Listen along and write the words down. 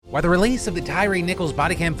While the release of the Tyre Nichols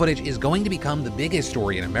body cam footage is going to become the biggest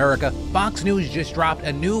story in America, Fox News just dropped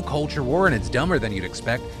a new culture war, and it's dumber than you'd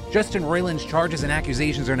expect. Justin Roiland's charges and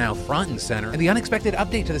accusations are now front and center, and the unexpected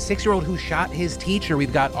update to the 6-year-old who shot his teacher.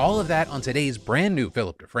 We've got all of that on today's brand new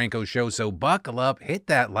Philip DeFranco show, so buckle up, hit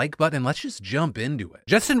that like button, and let's just jump into it.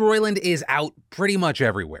 Justin Roiland is out pretty much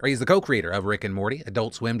everywhere. He's the co-creator of Rick and Morty.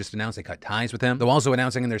 Adult Swim just announced they cut ties with him, though also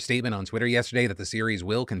announcing in their statement on Twitter yesterday that the series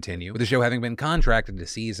will continue, with the show having been contracted to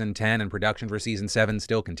season 10 and production for season 7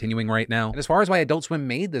 still continuing right now. And as far as why Adult Swim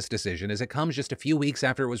made this decision, is it comes just a few weeks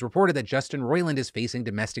after it was reported that Justin Roiland is facing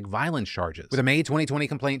domestic violence charges, with a May 2020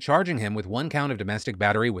 complaint charging him with 1 count of domestic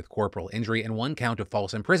battery with corporal injury and 1 count of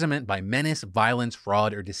false imprisonment by menace, violence,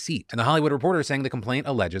 fraud, or deceit. And the Hollywood Reporter saying the complaint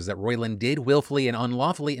alleges that Roiland did willfully and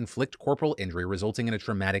unlawfully inflict corporal injury resulting in a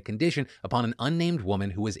traumatic condition upon an unnamed woman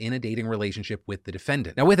who was in a dating relationship with the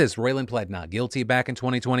defendant. Now with this, Roiland pled not guilty back in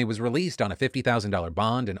 2020, was released on a $50,000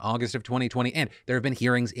 bond in August of 2020, and there have been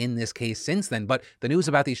hearings in this case since then, but the news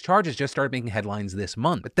about these charges just started making headlines this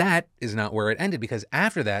month. But that is not where it ended, because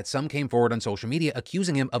after that, some came forward on social media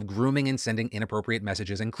accusing him of grooming and sending inappropriate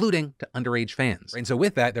messages, including to underage fans. And so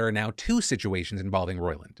with that, there are now 2 situations involving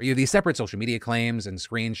Roiland. You have these separate social media claims and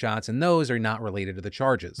screenshots, and those are not related to the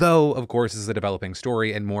charges. Though, of course, this is a developing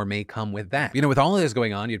story, and more may come with that. You know, with all of this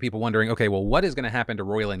going on, you have people wondering, okay, well, what is going to happen to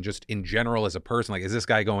Roiland just in general as a person? Like, is this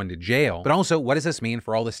guy going to jail? But also, what does this mean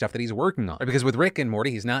for all the stuff that he's working on? Because with Rick and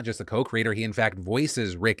Morty, he's not just the co-creator, he in fact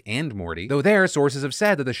voices Rick and Morty, though there, sources have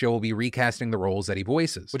said that the show will be recasting the roles that he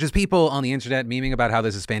voices, which is people on the internet memeing about how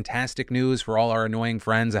this is fantastic news for all our annoying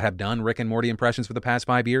friends that have done Rick and Morty impressions for the past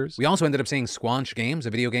 5 years. We also ended up seeing Squanch Games,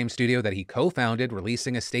 a video game studio that he co-founded,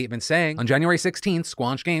 releasing a statement saying, on January 16th,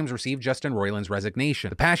 Squanch Games received Justin Roiland's resignation.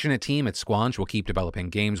 The passionate team at Squanch will keep developing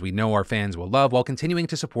games we know our fans will love while continuing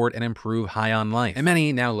to support and improve High on Life. And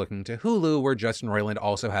many now looking to Hulu, where Justin Roiland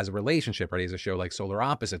also has a relationship, right? He has a show like Solar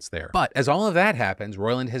Opposites there. But as all of that happens,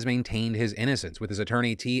 Roiland has maintained his innocence, with his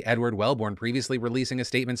attorney T. Edward Wellborn previously releasing a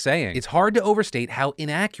statement saying, it's hard to overstate how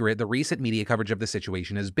inaccurate the recent media coverage of the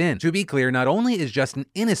situation has been. To be clear, not only is Justin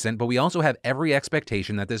innocent, but we also have every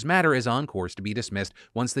expectation that this matter is on course to be dismissed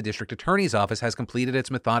once the district attorney's office has completed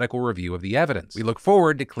its methodical review of the evidence. We look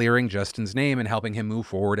forward to clearing Justin's name and helping him move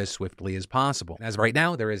forward as swiftly as possible. As of right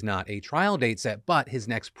now, there is not a trial date set, but his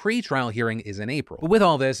next pre-trial hearing is in April. But with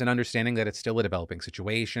all this and understanding that it's still a developing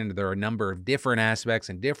situation, there are a number of different aspects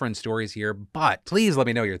and different stories here, but please let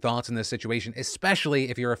me know your thoughts on this situation, especially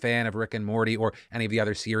if you're a fan of Rick and Morty or any of the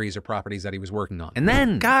other series or properties that he was working on. And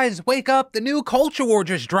then, guys, wake up, the new culture war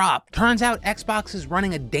just dropped. Turns out Xbox is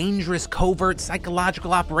running a dangerous, covert,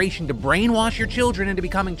 psychological operation to brainwash your children into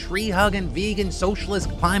becoming tree-hugging, vegan, socialist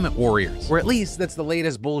climate warriors. Or at least that's the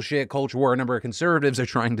latest bullshit culture war a number of conservatives are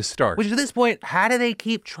trying to start. Which at this point, how do they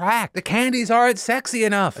keep track? The candies aren't sexy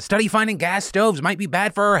enough. A study finding gas stoves might be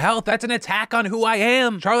bad for our health. That's an attack on who I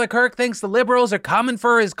am. Charlie Kirk thinks the liberals are coming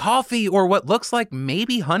for his coffee, or what looks like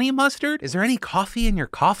maybe honey mustard. Is there any coffee in your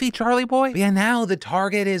coffee, Charlie boy? But yeah, now the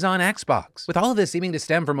target is on Xbox. With all of this seeming to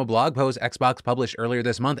stem from a blog post Xbox published earlier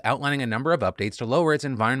this month outlining a number of updates to lower its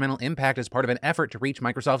environmental impact as part of an effort to reach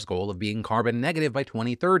Microsoft's goal of being carbon negative by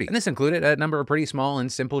 2030. And this included a number of pretty small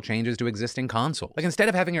and simple changes to existing consoles. Like, instead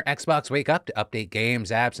of having your Xbox wake up to update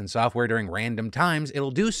games, apps, and software during random times,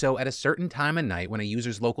 it'll do so at a certain time of night when a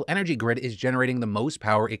user's local energy grid is generating the most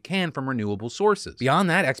power it can from renewable sources. Beyond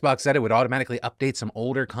that, Xbox said it would automatically update some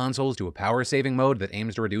older consoles to a power-saving mode that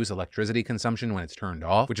aims to reduce electricity consumption when it's turned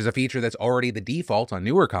off, which is a feature that's already the default on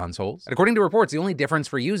newer consoles. And according to reports, the only difference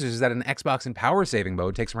for users is that an Xbox in power-saving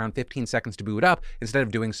mode takes around 15 seconds to boot up instead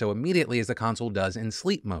of doing so immediately as the console does in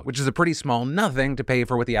sleep mode, which is a pretty small nothing to pay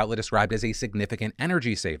for what the outlet described as a significant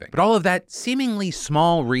energy saving. But all of that seemingly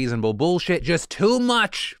small, reasonable bullshit, just too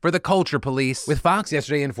much for the culture police, with Fox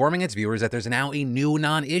yesterday informing its viewers that there's now a new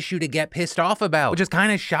non-issue to get pissed off about, which is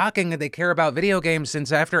kind of shocking that they care about video games,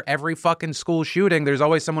 since after every fucking school shooting, there's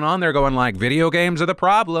always someone on there going like, video games are the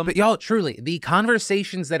problem. But y'all, truly, the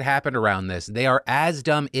conversations that happened around this, they are as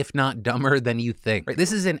dumb, if not dumber, than you think. Right?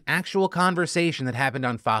 This is an actual conversation that happened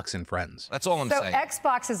on Fox and Friends. That's all I'm saying. So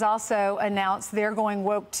Xbox has also announced they're going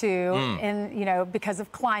woke too, because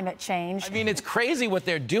of climate change. I mean, it's crazy what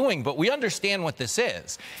they're doing, but we understand what this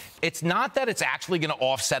is. It's not that it's actually going to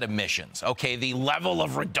offset emissions, okay? The level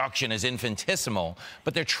of reduction is infinitesimal,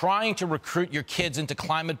 but they're trying to recruit your kids into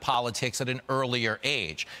climate politics at an earlier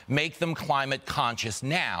age. Make them climate conscious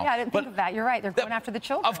now. Yeah, I didn't think of that. You're right. They're going after the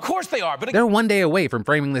children. Of course they are, but they're one day away from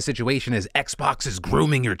framing the situation as Xbox is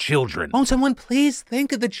grooming your children. Won't someone please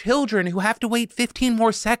think of the children who have to wait 15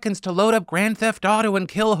 more seconds to load up Grand Theft Auto and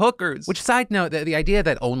kill hookers? Which, side note, the idea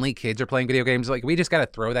that only kids are playing video games, like, we just gotta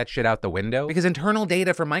throw that shit out the window. Because because internal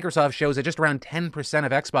data from Microsoft shows that just around 10%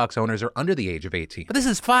 of Xbox owners are under the age of 18. But this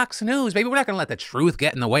is Fox News, baby. We're not gonna let the truth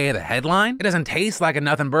get in the way of the headline. It doesn't taste like a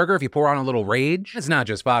nothing burger if you pour on a little rage. It's not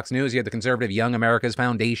just Fox News. You have the conservative Young America's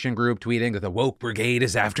Foundation group tweeting that the woke brigade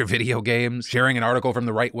is after video games, sharing an article from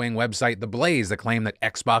the right-wing website The Blaze that claim that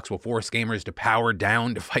Xbox will force gamers to power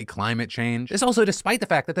down to fight climate change. This also despite the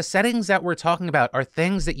fact that the settings that we're talking about are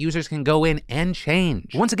things that users can go in and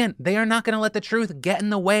change. Once again, they are not going to let the truth get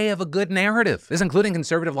in the way of a good narrative. This including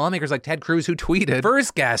conservative lawmakers like Ted Cruz, who tweeted,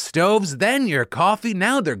 "First gas stoves, then your coffee,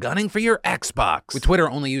 now they're gunning for your Xbox." With Twitter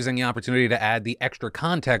only using the opportunity to add the extra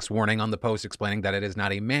context warning on the post explaining that it is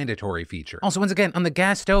not a mandatory feature. Also, once again, on the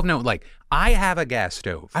gas stove note, like, I have a gas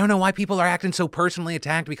stove. I don't know why people are acting so personally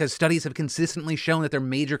attacked because studies have consistently shown that they're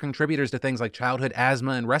major contributors to things like childhood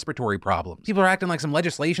asthma and respiratory problems. People are acting like some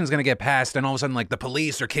legislation is going to get passed and all of a sudden, like, the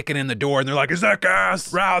police are kicking in the door and they're like, "Is that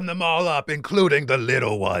gas? Round them all up, including the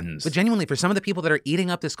little ones." But genuinely, for some of the people that are eating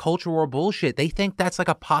up this culture war bullshit, they think that's like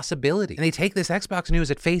a possibility. And they take this Xbox news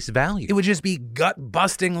at face value. It would just be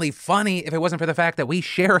gut-bustingly funny if it wasn't for the fact that we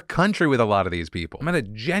share a country with a lot of these people. I'm at a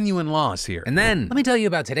genuine loss here. And then, let me tell you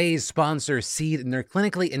about today's sponsor, Seed, and their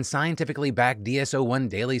clinically and scientifically backed DSO1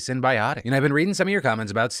 Daily Synbiotic. And I've been reading some of your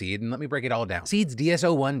comments about Seed, and let me break it all down. Seed's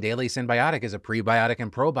DSO1 Daily Synbiotic is a prebiotic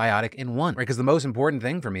and probiotic in one, right? Because the most important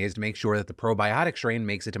thing for me is to make sure that the probiotic strain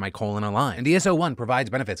makes it to my colon aligned. And DSO1 provides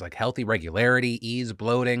benefits like healthy regularity, ease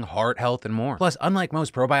bloating, heart health, and more. Plus, unlike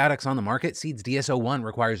most probiotics on the market, Seed's DSO1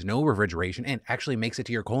 requires no refrigeration and actually makes it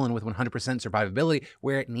to your colon with 100% survivability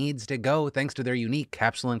where it needs to go thanks to their unique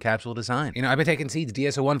capsule design. You know, I've been taking Seed's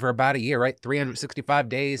DSO1 for about a year, right? 365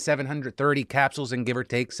 days, 730 capsules, and give or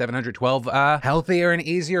take 712 healthier and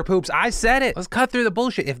easier poops. I said it. Let's cut through the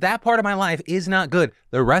bullshit. If that part of my life is not good,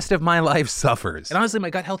 the rest of my life suffers. And honestly, my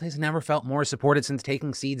gut health has never felt more supported since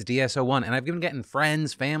taking Seed's DSO1, and I've been getting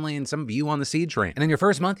friends, family, and some of you on the Seed train. And in your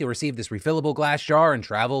first month, you'll receive this refillable glass jar and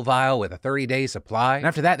travel vial with a 30-day supply. And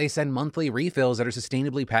after that, they send monthly refills that are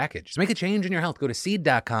sustainably packaged. So make a change in your health. Go to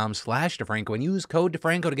seed.com/DeFranco and use code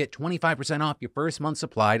DeFranco to get 25% off your first month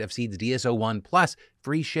supply of Seed's DSO1 plus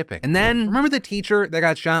free shipping. And then, remember the teacher that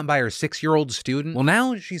got shot by her 6-year-old student? Well,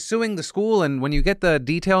 now she's suing the school, and when you get the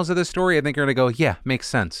details of the story, I think you're gonna go, yeah, makes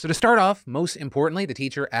sense. So to start off, most importantly, the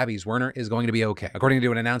teacher, Abby Zwerner, is going to be okay. According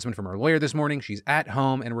to an announcement from her lawyer this morning, she's at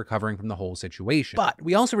home and recovering from the whole situation. But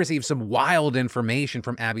we also received some wild information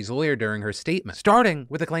from Abby's lawyer during her statement, starting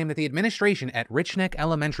with a claim that the administration at Rich Neck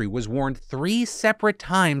Elementary was warned 3 separate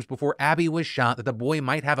times before Abby was shot that the boy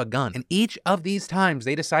might have a gun. And each of these times,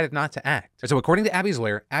 they decided not to act. So according to Abby's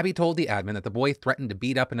lawyer, Abby told the admin that the boy threatened to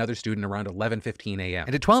beat up another student around 11:15 a.m.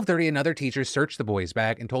 And at 12:30, another teacher searched the boy's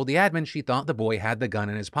bag and told the admin she thought the boy had the gun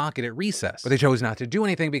in his pocket at recess. But they chose not to do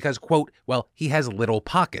anything because, quote, well, he has little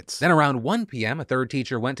pockets. Then around 1 p.m., a third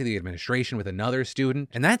teacher went to the administration with another student,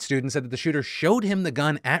 and that student said that the shooter showed him the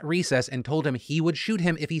gun at recess and told him he would shoot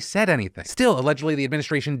him if he said anything. Still, allegedly, the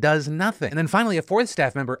administration does nothing. And then finally, a fourth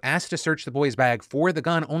staff member asked to search the boy's bag for the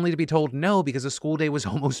gun, only to be told no because the school day was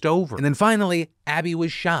almost over. And then finally, Abby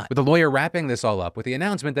was shot, with the lawyer wrapping this all up with the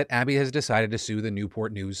announcement that Abby has decided to sue the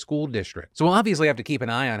Newport News School District. So we'll obviously have to keep an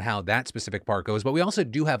eye on how that specific part goes, but we also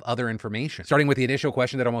do have other information. Starting with the initial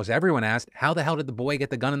question that almost everyone asked, how the hell did the boy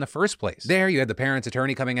get the gun in the first place? There, you had the parent's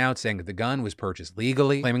attorney coming out saying that the gun was purchased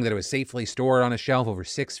legally, claiming that it was safely stored on a shelf over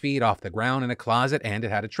 6 feet off the ground in a closet, and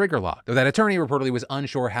it had a trigger lock. Though that attorney reportedly was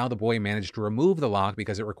unsure how the boy managed to remove the lock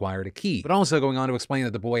because it required a key, but also going on to explain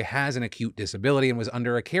that the boy has an acute disability and was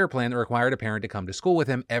under a care plan that required a parent to come to school with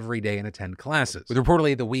him every day and attend classes, with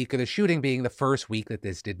reportedly the week of the shooting being the first week that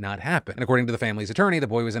this did not happen. And according to the family's attorney, the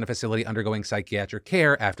boy was in a facility undergoing psychiatric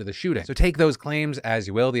care after the shooting. So take those claims as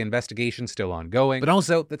you will, the investigation's still ongoing, but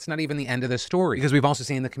also that's not even the end of the story, because we've also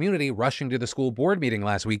seen the community rushing to the school board meeting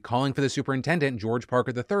last week calling for the superintendent, George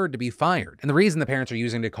Parker III, to be fired. And the reason the parents are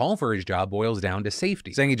using to call for his job boils down to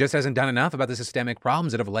safety, saying he just hasn't done enough about the systemic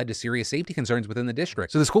problems that have led to serious safety concerns within the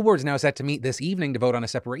district. So the school board is now set to meet this evening to vote on a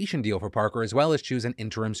separation deal for Parker, as well as choose an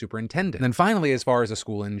interim superintendent. And then finally, as far as the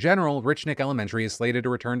school in general, Rich Neck Elementary is slated to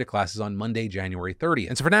return to classes on Monday, January 30th.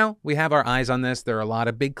 And so for now, we have our eyes on this. There are a lot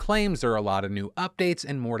of big claims, there are a lot of new updates,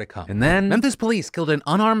 and more to come. And then, Memphis police killed an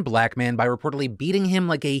unarmed black man by reportedly beating him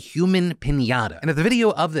like a human piñata. And if the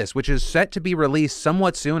video of this, which is set to be released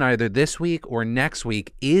somewhat soon, either this week or next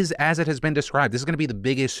week, is as it has been described, this is going to be the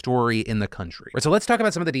biggest story in the country. Right, so let's talk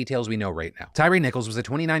about some of the details we know right now. Tyre Nichols was a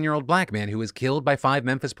 29-year-old black man who was killed by 5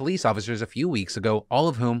 Memphis police officers a few weeks weeks ago, all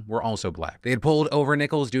of whom were also black. They had pulled over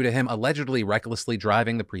Nichols due to him allegedly recklessly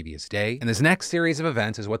driving the previous day, and this next series of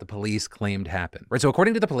events is what the police claimed happened. Right, so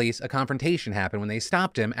according to the police, a confrontation happened when they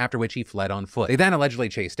stopped him, after which he fled on foot. They then allegedly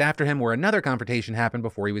chased after him, where another confrontation happened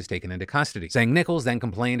before he was taken into custody, saying Nichols then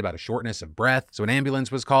complained about a shortness of breath, so an ambulance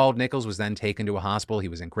was called. Nichols was then taken to a hospital. He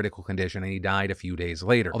was in critical condition and he died a few days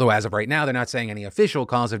later. Although as of right now, they're not saying any official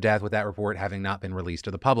cause of death, with that report having not been released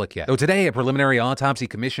to the public yet. Though today, a preliminary autopsy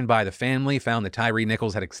commissioned by the family found that Tyre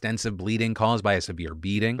Nichols had extensive bleeding caused by a severe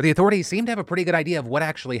beating. But the authorities seem to have a pretty good idea of what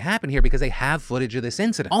actually happened here, because they have footage of this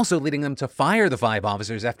incident, also leading them to fire the 5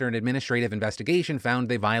 officers after an administrative investigation found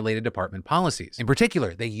they violated department policies. In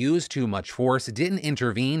particular, they used too much force, didn't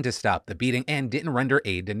intervene to stop the beating, and didn't render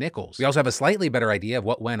aid to Nichols. We also have a slightly better idea of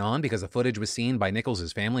what went on because the footage was seen by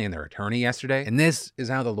Nichols' family and their attorney yesterday, and this is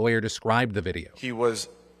how the lawyer described the video. He was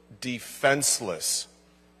defenseless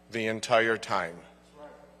the entire time.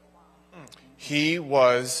 He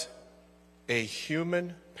was a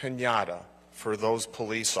human piñata for those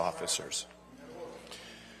police officers.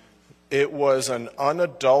 It was an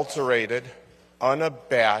unadulterated,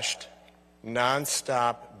 unabashed,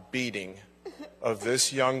 nonstop beating of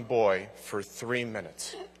this young boy for 3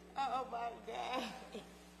 minutes. Oh my God.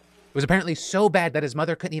 It was apparently so bad that his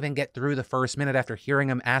mother couldn't even get through the first minute after hearing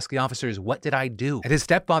him ask the officers, "What did I do?" And his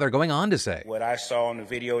stepfather going on to say, "What I saw on the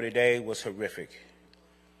video today was horrific.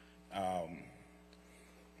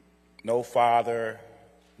 No father,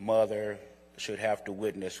 mother should have to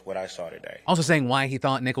witness what I saw today." Also saying why he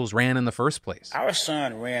thought Nichols ran in the first place. Our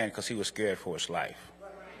son ran because he was scared for his life.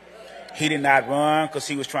 He did not run because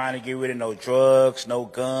he was trying to get rid of no drugs, no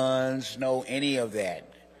guns, no any of that.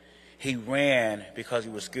 He ran because he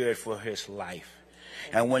was scared for his life.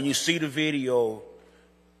 And when you see the video,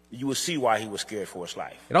 you will see why he was scared for his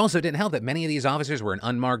life. It also didn't help that many of these officers were in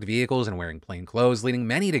unmarked vehicles and wearing plain clothes, leading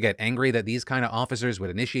many to get angry that these kind of officers would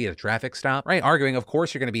initiate a traffic stop, right? Arguing, of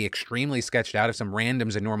course, you're going to be extremely sketched out if some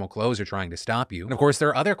randoms in normal clothes are trying to stop you. And of course, there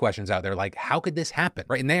are other questions out there like, how could this happen?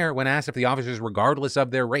 Right in there, when asked if the officers, regardless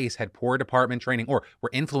of their race, had poor department training or were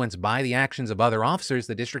influenced by the actions of other officers,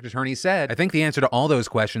 the district attorney said, I think the answer to all those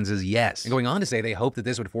questions is yes. And going on to say they hope that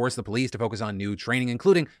this would force the police to focus on new training,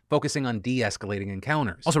 including focusing on de-escalating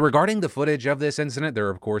encounters. Also, regarding the footage of this incident, there are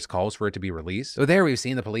of course calls for it to be released. So there we've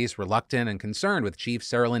seen the police reluctant and concerned, with Chief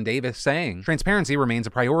Roiland Davis saying transparency remains a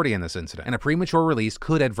priority in this incident, and a premature release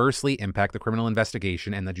could adversely impact the criminal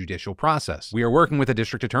investigation and the judicial process. We are working with the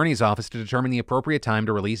district attorney's office to determine the appropriate time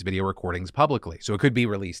to release video recordings publicly. So it could be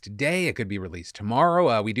released today, it could be released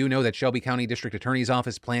tomorrow. We do know that Shelby County District Attorney's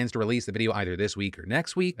Office plans to release the video either this week or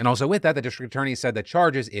next week. And also with that, the district attorney said that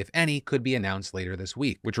charges, if any, could be announced later this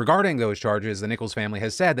week. Which, regarding those charges, the Nichols family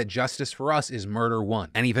has said that justice for us is murder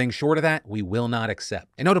 1. Anything short of that, we will not accept.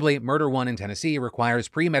 And notably, murder 1 in Tennessee requires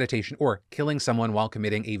premeditation or killing someone while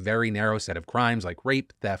committing a very narrow set of crimes like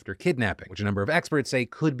rape, theft, or kidnapping, which a number of experts say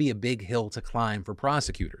could be a big hill to climb for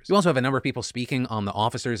prosecutors. You also have a number of people speaking on the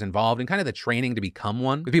officers involved and kind of the training to become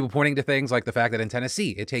one, with people pointing to things like the fact that in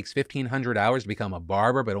Tennessee, it takes 1,500 hours to become a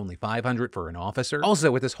barber, but only 500 for an officer.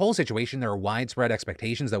 Also, with this whole situation, there are widespread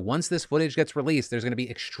expectations that once this footage gets released, there's going to be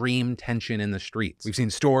extreme tension in the streets. We've seen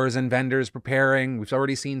stores and vendors preparing. We've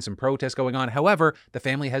already seen some protests going on. However, the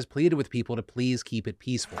family has pleaded with people to please keep it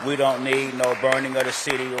peaceful. We don't need no burning of the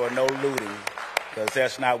city or no looting, because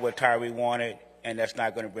that's not what Tyre wanted, and that's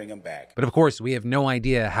not going to bring him back. But of course, we have no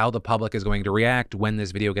idea how the public is going to react when this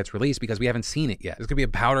video gets released because we haven't seen it yet. This could be a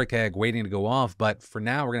powder keg waiting to go off, but for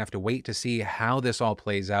now, we're going to have to wait to see how this all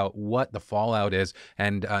plays out, what the fallout is,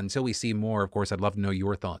 and until we see more, of course, I'd love to know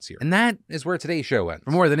your thoughts here. And that is where today's show ends.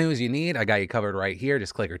 For more of the news you need, I got you covered right here.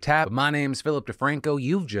 Just click or tap. But my name's Philip DeFranco.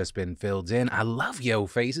 You've just been filled in. I love yo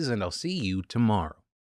faces, and I'll see you tomorrow.